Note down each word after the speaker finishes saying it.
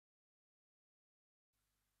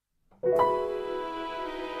I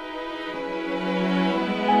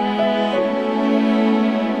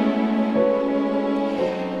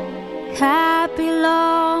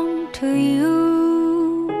belong to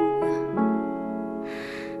you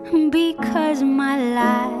because my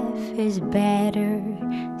life is better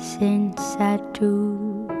since I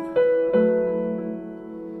do.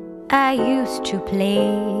 I used to play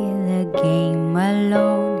the game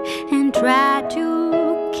alone and try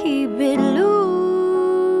to keep it loose,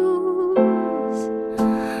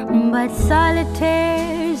 but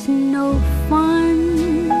solitaire's no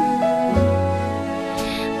fun.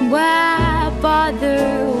 Why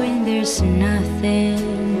bother when there's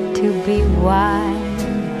nothing to be won?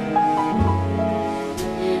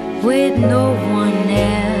 With no one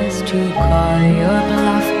else to call your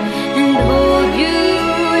bluff and hold you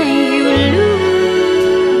when you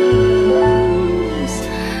lose.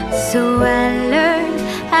 So I learned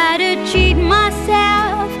how to cheat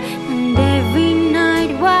myself, and every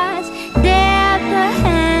night was dealt the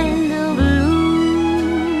hand of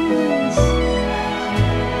blues.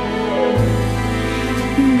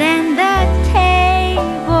 Then the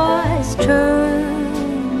tables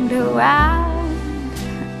turned around,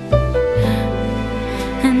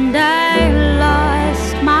 and I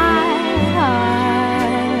lost my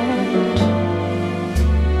heart.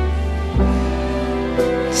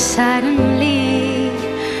 Suddenly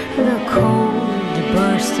the cold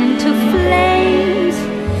burst into flame.